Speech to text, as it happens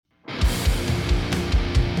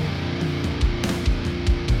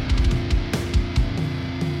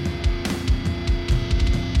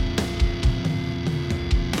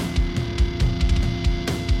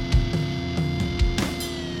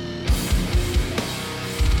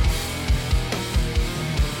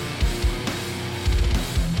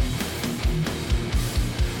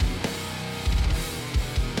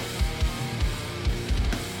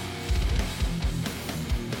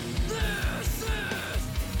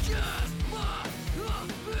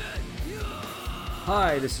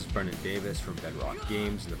Hi, this is Brendan Davis from Bedrock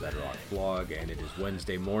Games and the Bedrock blog, and it is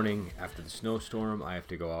Wednesday morning after the snowstorm. I have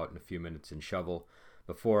to go out in a few minutes and shovel.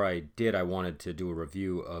 Before I did, I wanted to do a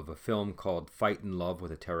review of a film called Fight in Love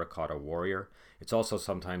with a Terracotta Warrior. It's also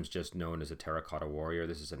sometimes just known as a Terracotta Warrior.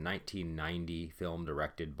 This is a 1990 film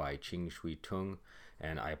directed by Ching Shui Tung,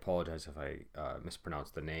 and I apologize if I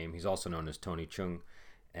mispronounced the name. He's also known as Tony Chung,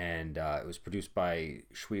 and it was produced by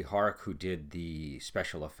Shui Hark, who did the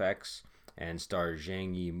special effects, and stars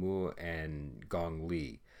Zhang Yimou and Gong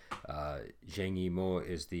Li. Zhang Yimou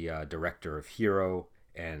is the director of Hero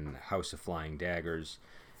and House of Flying Daggers,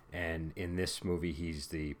 and in this movie he's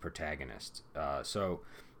the protagonist. So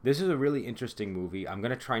this is a really interesting movie. I'm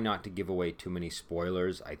going to try not to give away too many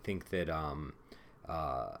spoilers. I think that I'm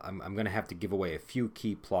going to have to give away a few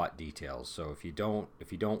key plot details. So if you don't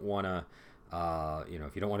want to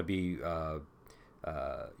if you don't want to be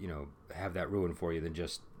have that ruined for you, then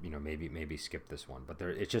just maybe skip this one. But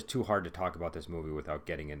it's just too hard to talk about this movie without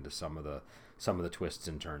getting into some of the twists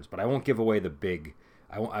and turns. But I won't give away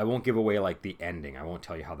I won't give away like the ending. I won't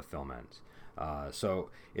tell you how the film ends. So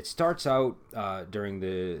it starts out during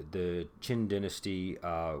the Qin dynasty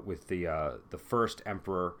with the first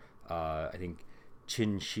emperor, I think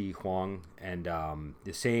Qin Shi Huang, and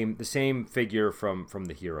the same figure from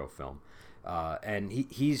the Hero film, and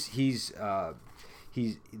he's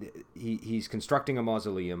constructing a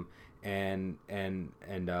mausoleum, and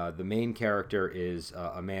the main character is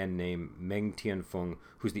a man named Meng Tianfeng,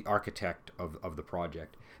 who's the architect of the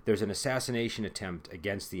project. There's an assassination attempt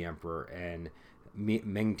against the emperor, and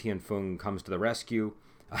Meng Tianfeng comes to the rescue.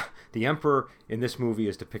 The emperor in this movie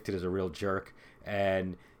is depicted as a real jerk,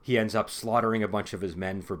 and he ends up slaughtering a bunch of his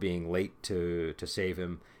men for being late to save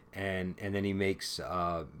him, and then he makes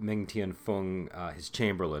Meng Tianfeng his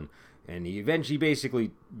chamberlain. And he eventually basically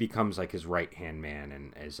becomes like his right-hand man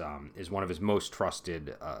and is one of his most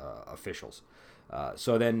trusted officials.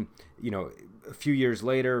 So then, a few years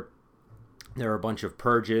later, there are a bunch of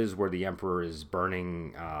purges where the emperor is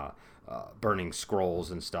burning scrolls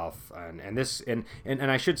and stuff.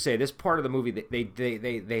 And I should say, this part of the movie,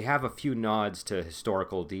 they have a few nods to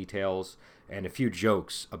historical details and a few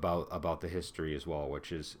jokes about the history as well,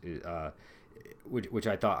 which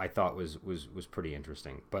I thought was pretty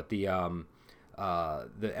interesting. But the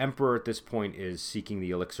emperor at this point is seeking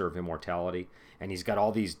the elixir of immortality, and he's got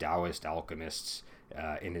all these Taoist alchemists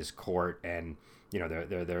in his court, and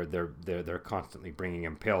they're constantly bringing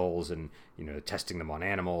him pills and testing them on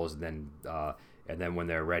animals, and then when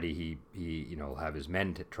they're ready, he'll have his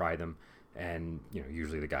men to try them. And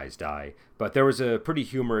usually the guys die. But there was a pretty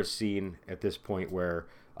humorous scene at this point where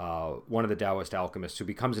one of the Taoist alchemists, who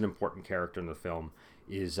becomes an important character in the film,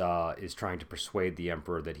 is trying to persuade the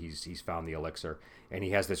emperor that he's found the elixir, and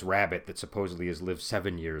he has this rabbit that supposedly has lived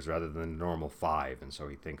 7 years rather than the normal 5, and so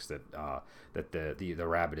he thinks that the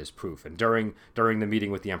rabbit is proof. And during the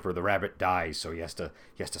meeting with the emperor, the rabbit dies, so he has to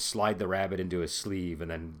slide the rabbit into his sleeve and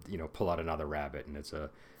then pull out another rabbit, and it's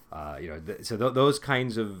those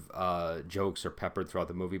kinds of jokes are peppered throughout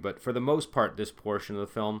the movie. But for the most part, this portion of the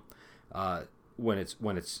film, when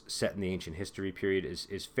it's set in the ancient history period,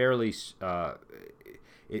 is fairly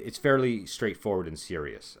it's fairly straightforward and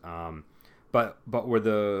serious. But where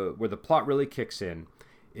the plot really kicks in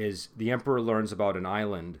is the emperor learns about an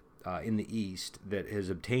island in the east that has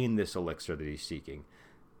obtained this elixir that he's seeking.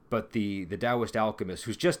 But the Taoist alchemist,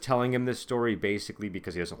 who's just telling him this story basically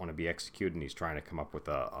because he doesn't want to be executed, and he's trying to come up with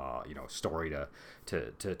a story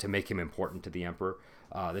to make him important to the emperor.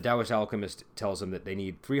 The Taoist alchemist tells him that they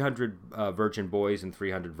need 300 virgin boys and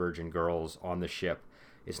 300 virgin girls on the ship.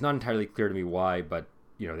 It's not entirely clear to me why, but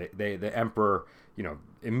the emperor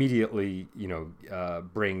immediately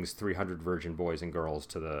brings 300 virgin boys and girls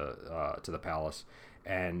to the palace,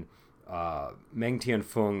 and Meng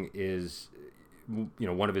Tianfeng is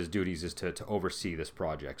one of his duties is to oversee this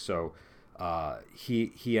project. So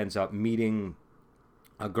he ends up meeting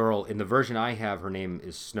a girl. In the version I have, her name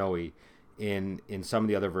is Snowy. In some of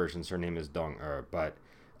the other versions, her name is Dong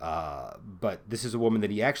but this is a woman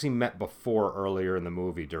that he actually met before earlier in the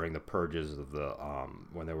movie during the purges of the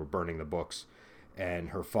when they were burning the books, and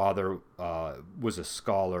her father was a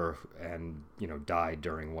scholar and died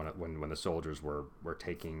during when the soldiers were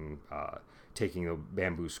taking the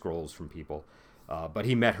bamboo scrolls from people. But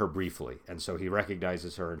he met her briefly, and so he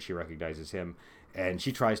recognizes her, and she recognizes him, and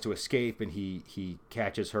she tries to escape, and he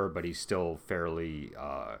catches her, but he's still fairly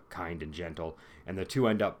kind and gentle, and the two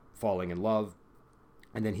end up falling in love,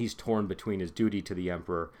 and then he's torn between his duty to the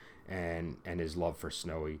emperor and his love for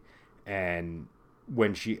Snowy, and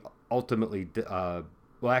when she ultimately, before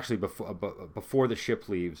the ship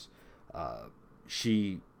leaves,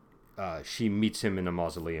 she she meets him in a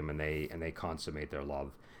mausoleum, and they consummate their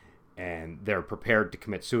love, and they're prepared to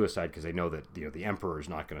commit suicide because they know that the emperor is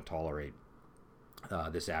not going to tolerate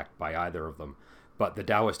this act by either of them. But the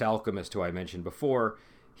Taoist alchemist, who I mentioned before,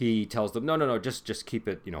 he tells them, no, just keep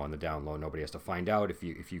it, on the down low. Nobody has to find out. If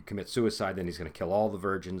you commit suicide, then he's going to kill all the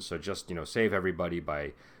virgins. So just, save everybody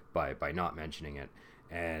by not mentioning it.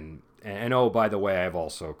 And oh, by the way, I've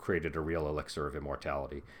also created a real elixir of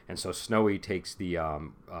immortality. And so Snowy takes the,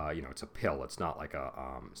 it's a pill. It's not like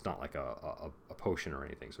a potion or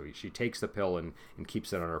anything. So she takes the pill and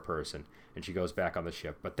keeps it on her person, and she goes back on the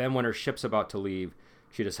ship. But then when her ship's about to leave,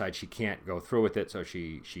 she decides she can't go through with it. So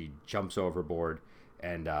she jumps overboard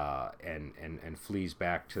and flees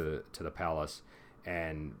back to the palace,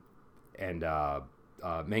 and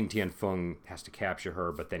Meng Tianfeng has to capture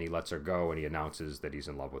her, but then he lets her go, and he announces that he's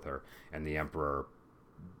in love with her, and the emperor,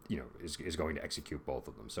 is going to execute both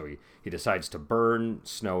of them. So he decides to burn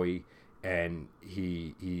Snowy, and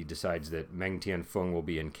he decides that Meng Tianfeng will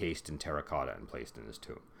be encased in terracotta and placed in his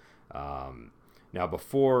tomb. Now,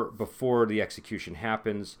 before the execution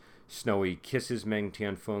happens, Snowy kisses Meng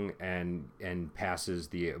Tianfeng and passes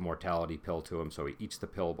the immortality pill to him. So he eats the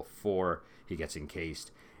pill before he gets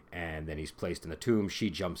encased, and then he's placed in the tomb. She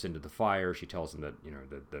jumps into the fire. She tells him that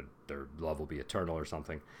that their love will be eternal or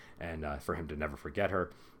something, and for him to never forget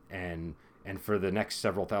her. And for the next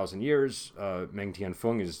several thousand years, Meng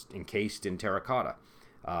Tianfeng is encased in terracotta.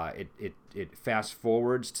 It fast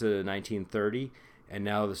forwards to 1930, and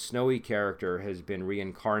now the Snowy character has been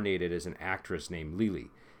reincarnated as an actress named Lily.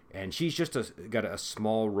 And she's just got a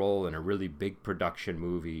small role in a really big production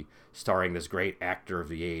movie starring this great actor of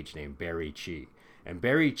the age named Barry Chi. And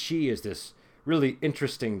Barry Chi is this really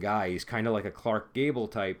interesting guy. He's kind of like a Clark Gable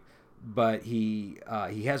type, but he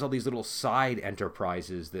has all these little side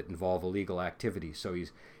enterprises that involve illegal activity. So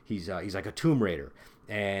he's like a tomb raider,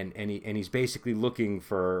 and he's basically looking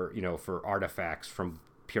for artifacts from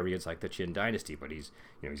periods like the Qin Dynasty, but he's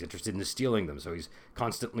interested in stealing them, so he's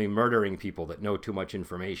constantly murdering people that know too much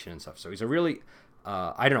information and stuff. So he's a really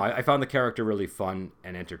I found the character really fun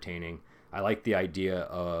and entertaining. I like the idea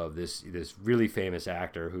of this really famous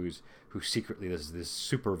actor who's secretly this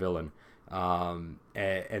super villain,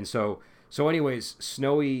 and so anyways,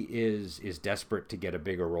 Snowy is desperate to get a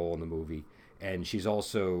bigger role in the movie, and she's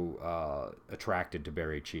also attracted to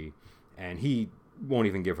Barry Chi, and he won't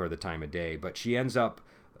even give her the time of day, but she ends up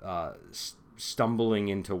stumbling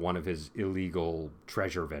into one of his illegal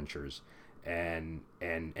treasure ventures, and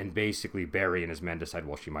basically Barry and his men decide,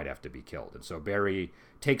 well, she might have to be killed, and so Barry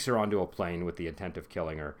takes her onto a plane with the intent of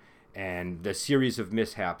killing her, and the series of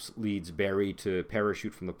mishaps leads Barry to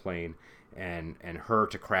parachute from the plane and her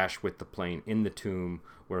to crash with the plane in the tomb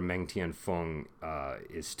where Meng Tianfeng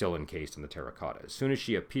is still encased in the terracotta. As soon as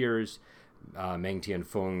she appears, Meng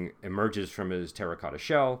Tianfeng emerges from his terracotta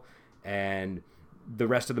shell, and the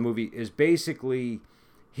rest of the movie is basically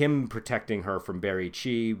him protecting her from Barry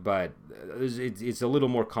Chi, but it's a little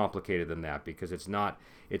more complicated than that, because it's not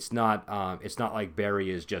like Barry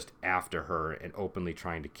is just after her and openly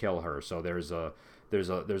trying to kill her. So there's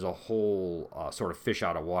a whole sort of fish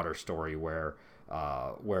out of water story where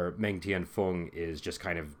Meng Tianfeng is just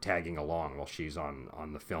kind of tagging along while she's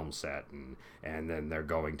on the film set, and then they're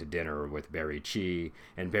going to dinner with Barry Chi,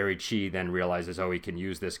 and Barry Chi then realizes, he can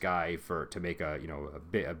use this guy to make a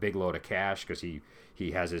big load of cash, because he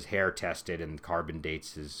has his hair tested and carbon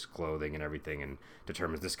dates his clothing and everything, and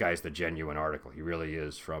determines this guy's the genuine article. He really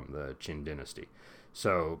is from the Qin Dynasty.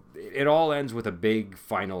 So it all ends with a big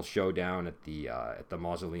final showdown at the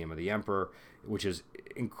mausoleum of the emperor, which is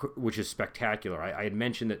spectacular. I had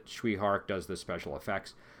mentioned that Tsui Hark does the special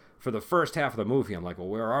effects. For the first half of the movie, I'm like, well,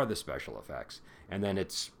 where are the special effects? And then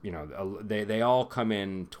it's they all come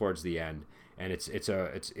in towards the end, and it's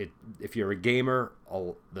if you're a gamer,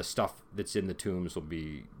 all the stuff that's in the tombs will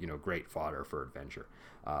be great fodder for adventure.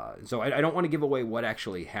 So I don't want to give away what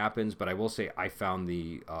actually happens, but I will say I found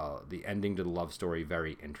the ending to the love story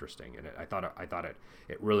very interesting, and I thought it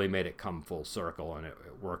really made it come full circle, and it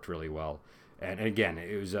worked really well. And again,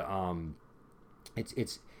 it was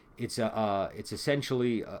it's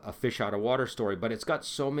essentially a fish out of water story, but it's got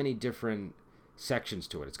so many different sections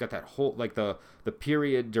to it. It's got that whole, like, the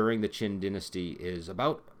period during the Qin Dynasty is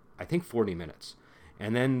about, I think, 40 minutes.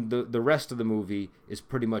 And then the rest of the movie is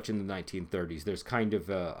pretty much in the 1930s. There's kind of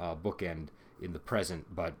a bookend in the present,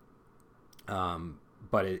 but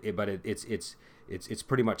it's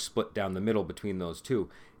pretty much split down the middle between those two.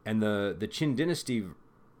 And the Qin Dynasty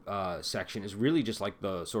section is really just like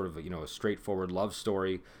the sort of a straightforward love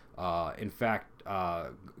story. In fact,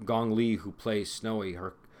 Gong Li, who plays Snowy,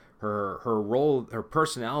 her role, her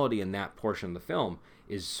personality in that portion of the film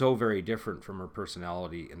is so very different from her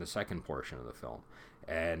personality in the second portion of the film.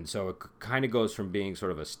 And so it kind of goes from being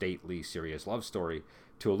sort of a stately, serious love story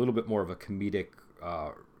to a little bit more of a comedic,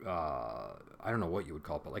 I don't know what you would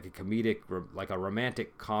call it, but like a comedic, like a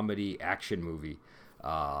romantic comedy action movie.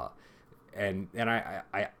 And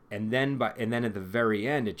then at the very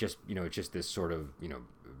end, it's just this sort of,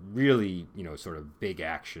 really, sort of big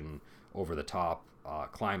action, over the top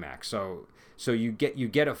climax. So you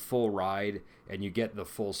get a full ride, and you get the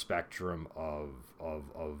full spectrum of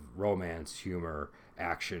romance, humor,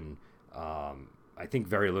 action. I think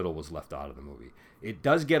very little was left out of the movie. It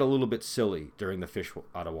does get a little bit silly during the fish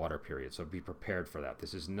out of water period, so be prepared for that.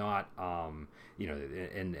 This is not, and a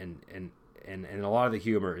lot of the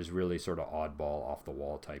humor is really sort of oddball, off the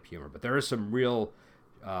wall type humor. But there are some real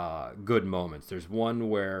good moments. There's one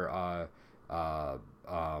where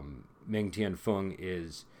Meng Tianfeng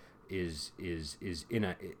is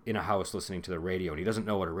in a house listening to the radio, and he doesn't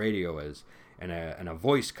know what a radio is, and a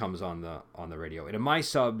voice comes on the radio. And in my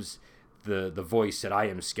subs, the voice said, "I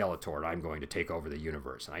am Skeletor, I'm going to take over the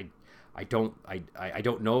universe." And I don't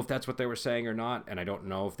know if that's what they were saying or not, and I don't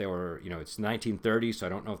know if they were, it's 1930s, so I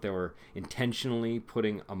don't know if they were intentionally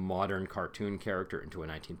putting a modern cartoon character into a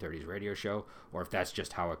 1930s radio show, or if that's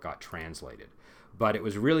just how it got translated. But it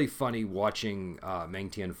was really funny watching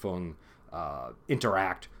Meng Tianfeng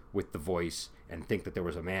interact with the voice and think that there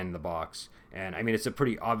was a man in the box. And I mean, it's a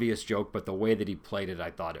pretty obvious joke, but the way that he played it,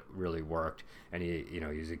 I thought it really worked. And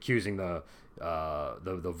he's accusing the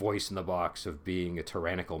voice in the box of being a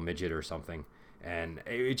tyrannical midget or something. And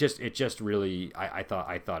it just really, I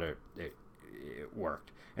thought it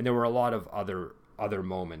worked. And there were a lot of other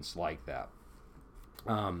moments like that.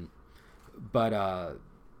 But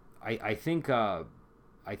I think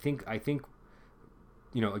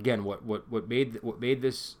again, what made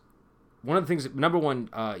this, one of the things, number one,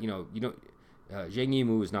 Zhang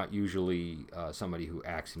Yimou is not usually somebody who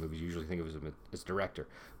acts in movies. You usually think of him as director.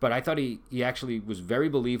 But I thought he actually was very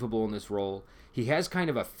believable in this role. He has kind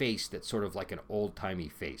of a face that's sort of like an old-timey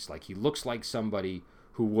face. Like, he looks like somebody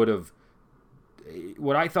who would have...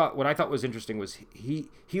 What I thought was interesting was he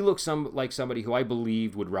looks like somebody who I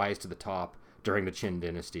believed would rise to the top during the Qin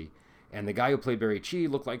dynasty. And the guy who played Barry Chi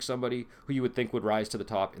looked like somebody who you would think would rise to the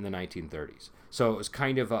top in the 1930s. So it was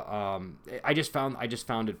kind of a, I just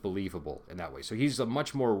found it believable in that way. So he's a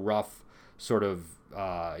much more rough, sort of,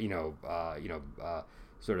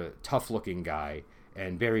 sort of tough-looking guy,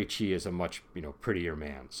 and Barry Chi is a much, prettier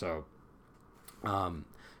man. So, but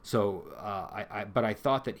I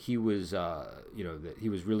thought that he was, that he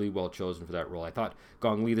was really well chosen for that role. I thought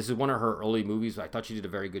Gong Li, this is one of her early movies. I thought she did a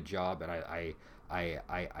very good job, and I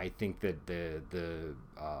think that the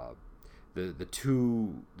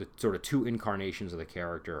sort of two incarnations of the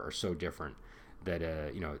character are so different that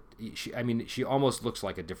she almost looks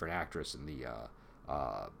like a different actress in the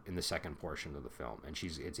second portion of the film, and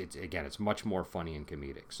it's much more funny and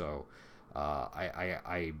comedic. So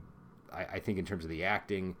I think in terms of the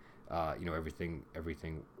acting, everything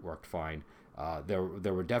worked fine. There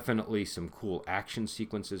were definitely some cool action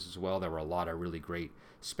sequences as well. There were a lot of really great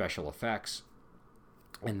special effects.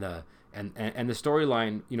 And the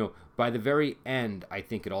storyline, by the very end, I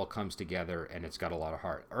think it all comes together and it's got a lot of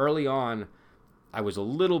heart. Early on, I was a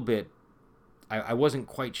little bit, I wasn't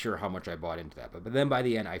quite sure how much I bought into that, but then by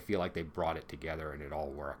the end, I feel like they brought it together and it all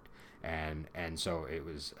worked, and so it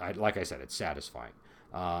was, like I said, it's satisfying.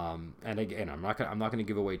 And again, I'm not gonna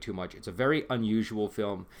give away too much. It's a very unusual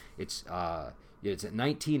film. It's a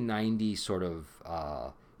 1990 sort of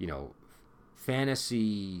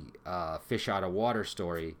fantasy fish out of water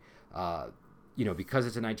story. Because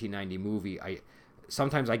it's a 1990 movie,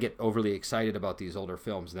 sometimes I get overly excited about these older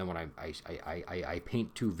films, and then when I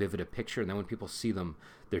paint too vivid a picture, and then when people see them,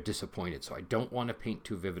 they're disappointed. So I don't want to paint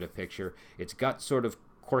too vivid a picture. It's got sort of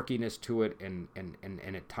quirkiness to it, and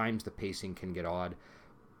at times the pacing can get odd.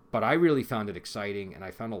 But I really found it exciting, and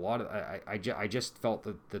I found a lot of... I just felt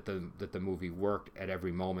that the movie worked at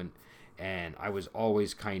every moment, and I was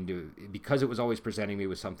always because it was always presenting me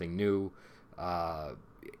with something new,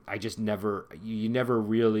 I just you never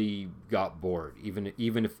really got bored. Even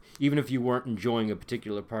if you weren't enjoying a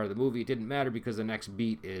particular part of the movie, it didn't matter, because the next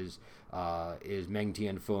beat is Meng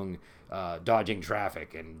Tianfeng dodging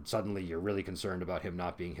traffic, and suddenly you're really concerned about him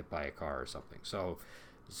not being hit by a car or something. So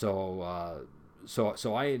I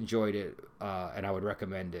enjoyed it, and I would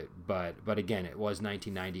recommend it. But again, it was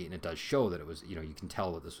 1990, and it does show that it was, you can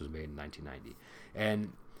tell that this was made in 1990.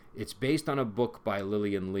 And it's based on a book by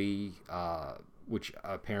Lillian Lee,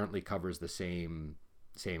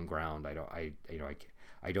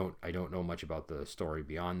 I don't know much about the story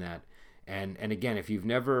beyond that. And again, if you've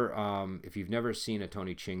never seen a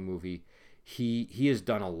Tony Ching movie, he has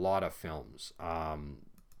done a lot of films.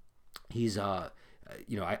 He's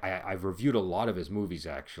I've reviewed a lot of his movies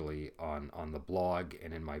actually on the blog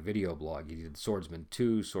and in my video blog. He did Swordsman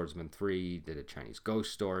 2, Swordsman 3, did A Chinese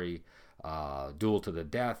Ghost Story, Duel to the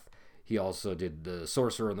Death. He also did The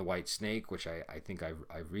Sorcerer and the White Snake, which I think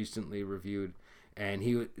I've recently reviewed. And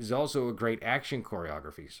he is also a great action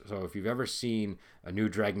choreography. So if you've ever seen A New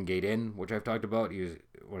Dragon Gate Inn, which I've talked about, he was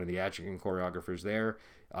one of the action choreographers there.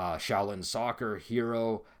 Shaolin Soccer,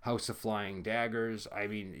 Hero, House of Flying Daggers. I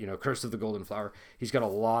mean, Curse of the Golden Flower. He's got a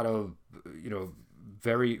lot of,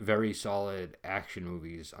 very, very solid action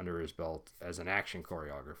movies under his belt as an action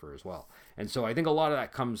choreographer as well. And so I think a lot of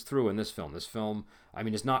that comes through in this film. This film, I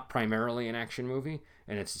mean, it's not primarily an action movie,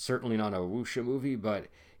 and it's certainly not a wuxia movie, but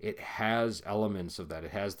it has elements of that. It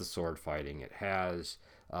has the sword fighting. It has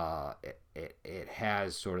it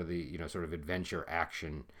has sort of the sort of adventure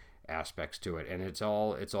action aspects to it, and it's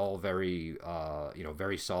all very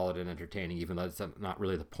very solid and entertaining, even though it's not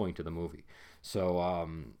really the point of the movie. So I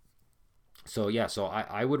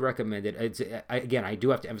would recommend it. Again, I do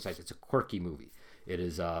have to emphasize it's a quirky movie. It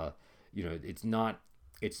is it's not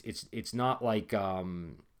like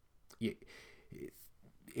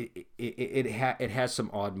it has some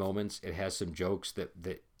odd moments. It has some jokes that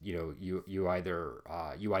you either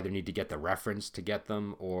need to get the reference to get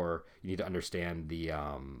them, or you need to understand the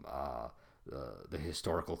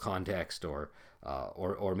historical context, or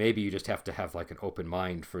maybe you just have to have like an open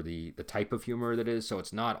mind for the type of humor that is. So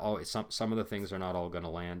it's not all, some of the things are not all going to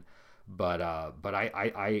land, but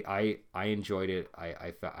I enjoyed it.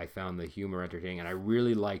 I found the humor entertaining, and I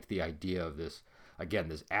really liked the idea of this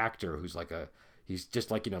actor who's he's just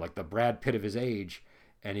like the Brad Pitt of his age,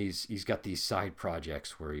 and he's got these side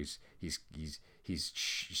projects where he's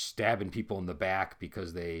stabbing people in the back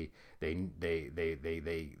because they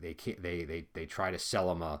try to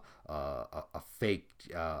sell him a fake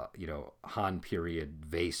Han period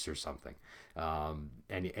vase or something, and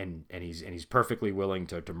he's perfectly willing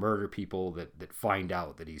to murder people that find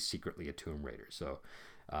out that he's secretly a Tomb Raider. So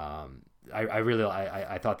I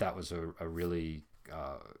thought that was a really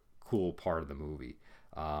cool part of the movie.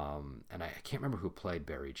 And I can't remember who played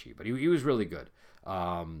Barry Chi, but he was really good.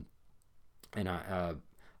 And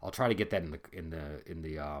I'll try to get that in the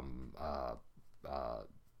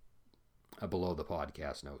below the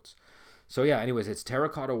podcast notes. So yeah, anyways, it's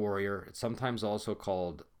Terracotta Warrior. It's sometimes also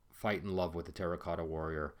called Fight in Love with the Terracotta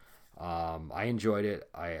Warrior. I enjoyed it.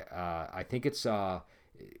 I think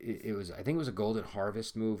it was a Golden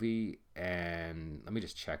Harvest movie, and let me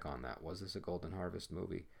just check on that. Was this a Golden Harvest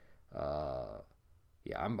movie?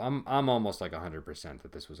 Yeah, I'm almost like 100%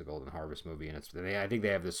 that this was a Golden Harvest movie, and I think they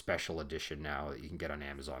have this special edition now that you can get on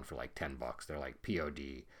Amazon for like $10. They're like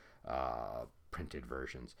POD printed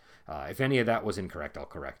versions. If any of that was incorrect, I'll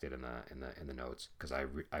correct it in the notes, because I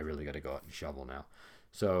really got to go out and shovel now.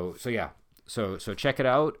 So yeah, so check it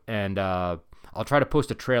out, and I'll try to post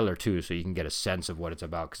a trailer too, so you can get a sense of what it's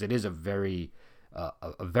about, because it is a very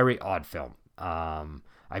odd film.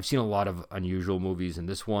 I've seen a lot of unusual movies, and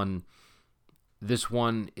this one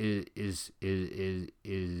is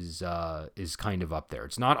kind of up there.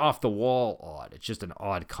 It's not off the wall odd. It's just an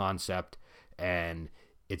odd concept, and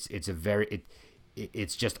it's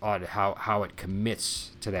just odd how it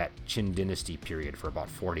commits to that Qin Dynasty period for about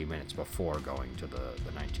 40 minutes before going to the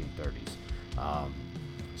 1930s.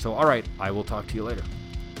 So all right, I will talk to you later.